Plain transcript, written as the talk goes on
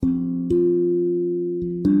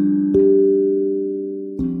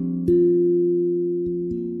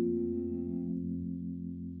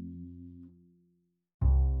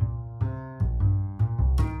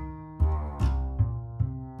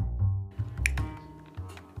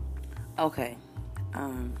Okay.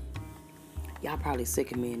 Y'all probably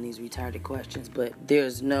sick of me in these retarded questions, but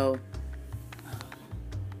there's no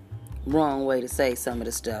wrong way to say some of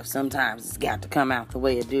the stuff. Sometimes it's got to come out the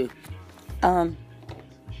way it do.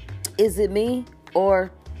 Is it me,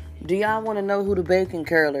 or do y'all want to know who the bacon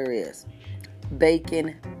curler is?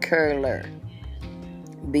 Bacon curler.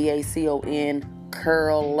 BACON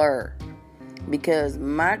curler. Because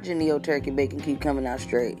my Jennie-O turkey bacon keep coming out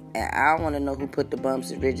straight. And I want to know who put the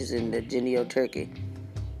bumps and ridges in the Jennie-O turkey.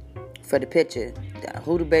 For the picture,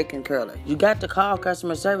 who the bacon curler? You got to call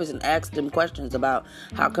customer service and ask them questions about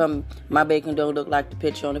how come my bacon don't look like the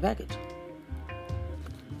picture on the package.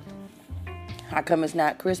 How come it's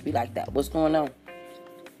not crispy like that? What's going on?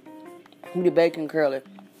 Who the bacon curler?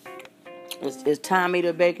 Is Tommy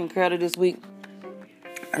the bacon curler this week?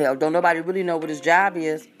 Hell, don't nobody really know what his job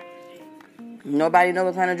is. Nobody know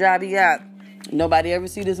what kind of job he got. Nobody ever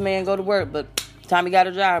see this man go to work, but Tommy got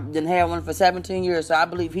a job, didn't have one for 17 years, so I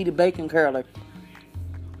believe he the bacon curler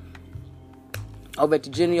over at the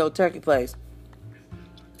Jennie-O turkey place.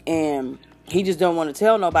 And he just don't want to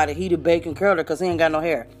tell nobody he the bacon curler because he ain't got no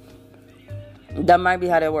hair. That might be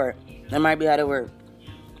how that work.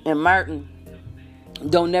 And Martin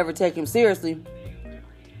don't never take him seriously.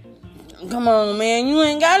 Come on, man, you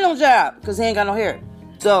ain't got no job because he ain't got no hair.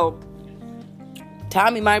 So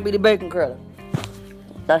Tommy might be the bacon curler.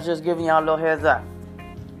 That's just giving y'all a little heads up.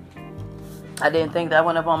 I didn't think that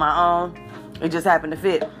went up on my own. It just happened to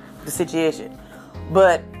fit the situation.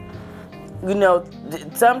 But, you know,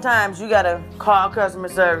 sometimes you got to call customer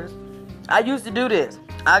service. I used to do this.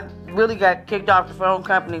 I really got kicked off the phone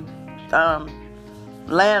company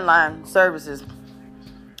landline services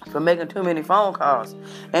for making too many phone calls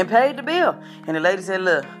and paid the bill. And the lady said,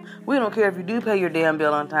 look, we don't care if you do pay your damn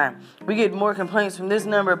bill on time. We get more complaints from this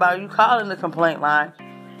number about you calling the complaint line,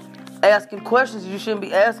 asking questions you shouldn't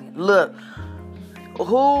be asking. Look,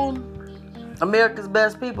 who, America's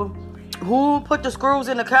best people, who put the screws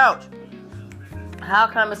in the couch? How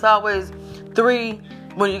come it's always 3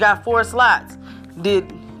 when you got 4 slots?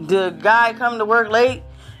 Did the guy come to work late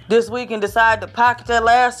this week and decide to pocket that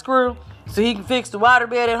last screw so he can fix the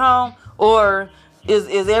waterbed at home? Or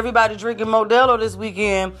is everybody drinking Modelo this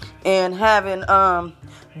weekend and having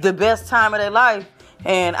the best time of their life,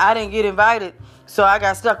 and I didn't get invited, so I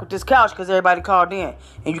got stuck with this couch because everybody called in?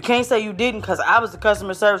 And you can't say you didn't, because I was the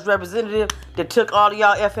customer service representative that took all of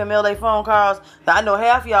y'all FMLA phone calls. I know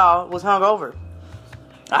half y'all was hungover.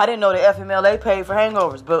 I didn't know the FMLA paid for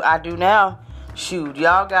hangovers, but I do now. Shoot,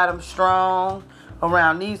 y'all got them strong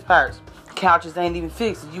around these parts. Couches ain't even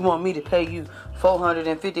fixed. You want me to pay you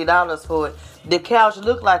 $450 for it? The couch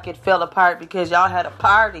looked like it fell apart because y'all had a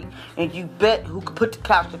party and you bet who could put the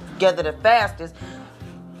couch together the fastest,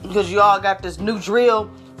 because you all got this new drill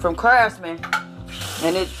from Craftsman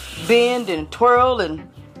and it bend and twirl and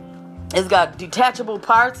it's got detachable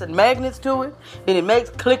parts and magnets to it, and it makes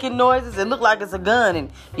clicking noises. It look like it's a gun,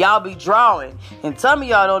 and y'all be drawing. And some of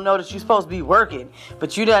y'all don't know that you're supposed to be working,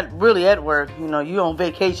 but you're not really at work. You know, you on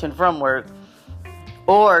vacation from work.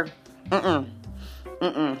 Or,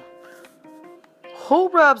 who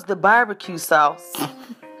rubs the barbecue sauce?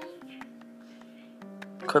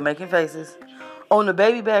 Quit making faces. On the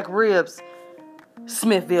baby back ribs,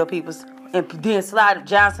 Smithville peoples, and then slide to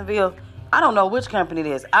Johnsonville. I don't know which company it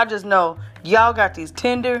is. I just know y'all got these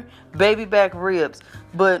tender baby back ribs.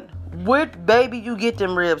 But what baby you get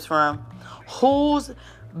them ribs from? Whose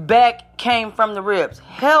back came from the ribs?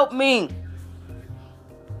 Help me.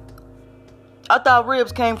 I thought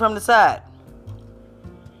ribs came from the side.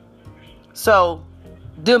 So,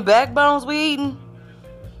 them backbones we eating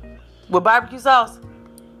with barbecue sauce?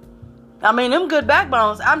 I mean, them good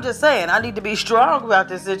backbones. I'm just saying, I need to be strong about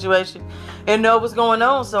this situation and know what's going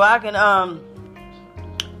on so I can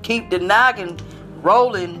keep the noggin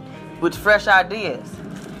rolling with fresh ideas.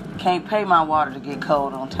 Can't pay my water to get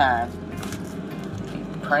cold on time.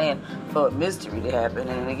 Keep praying for a mystery to happen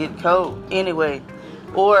and it get cold anyway.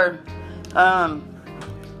 Or, all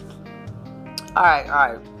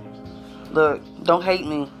right. Look, don't hate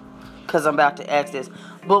me because I'm about to ask this.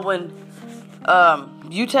 But when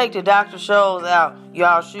you take the Dr. Scholl's out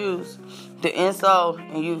y'all shoes, the insole,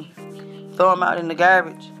 and you throw them out in the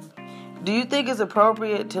garbage, do you think it's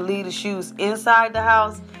appropriate to leave the shoes inside the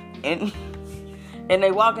house and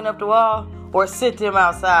they walking up the wall, or sit them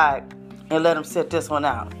outside and let them sit this one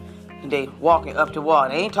out? And they walking up the wall.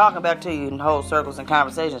 They ain't talking back to you in whole circles and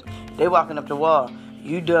conversations. They walking up the wall.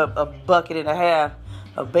 You dump a bucket and a half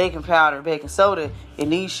of baking powder, baking soda in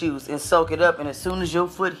these shoes and soak it up, and as soon as your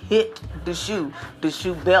foot hit the shoe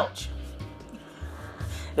belch.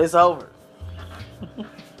 It's over.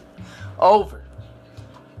 Over.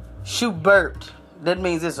 Shoot burped. That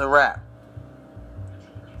means it's a wrap.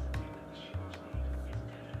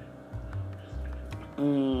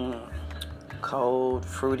 Cold,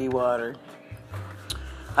 fruity water.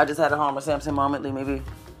 I just had a Homer Simpson moment, leave me be.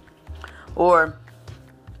 Or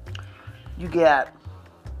you got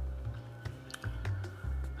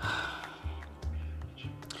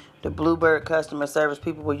the Bluebird customer service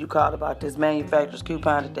people where you call about this manufacturer's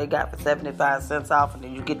coupon that they got for 75 cents off, and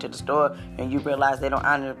then you get to the store and you realize they don't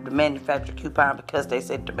honor the manufacturer coupon because they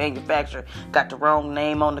said the manufacturer got the wrong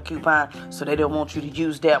name on the coupon, so they don't want you to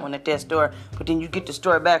use that one at that store. But then you get the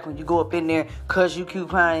store back when you go up in there because you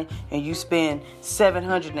couponing and you spend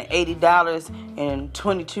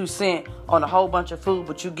 $780.22 on a whole bunch of food,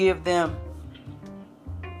 but you give them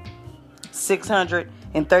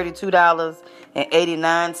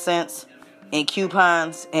 $632.89 in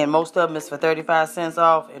coupons, and most of them is for 35 cents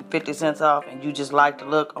off and 50 cents off, and you just like the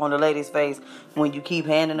look on the lady's face when you keep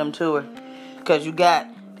handing them to her, because you got,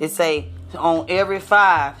 it say on every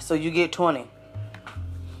 5, so you get 20,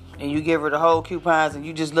 and you give her the whole coupons, and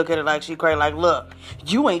you just look at her like she crazy, like, look,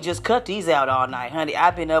 you ain't just cut these out all night, honey.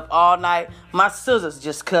 I've been up all night. My scissors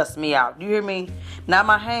just cussed me out. You hear me? Not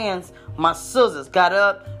my hands, my scissors got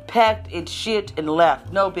up, packed and shit and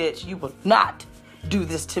left. No, bitch, you will not do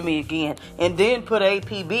this to me again. And then put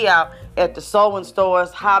APB out at the sewing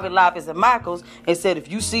stores, Hobby Lobbies, and Michaels, and said,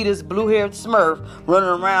 if you see this blue-haired smurf running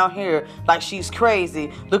around here like she's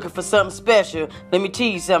crazy, looking for something special, let me tell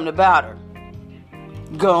you something about her.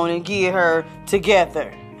 Go on and get her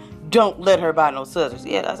together. Don't let her buy no scissors.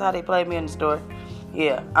 Yeah, that's how they play me in the store.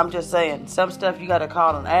 Yeah, I'm just saying, some stuff you got to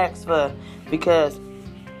call and ask for because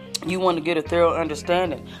you want to get a thorough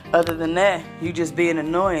understanding. Other than that, you just being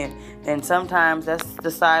annoying. And sometimes that's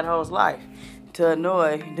the side hoe's life. To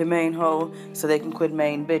annoy the main hoe so they can quit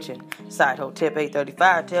main bitching. Side hoe tip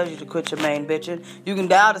 835 tells you to quit your main bitching. You can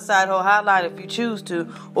dial the side hoe hotline if you choose to.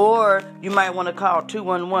 Or you might want to call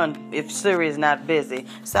 211 if Siri is not busy.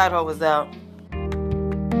 Side hoe is out.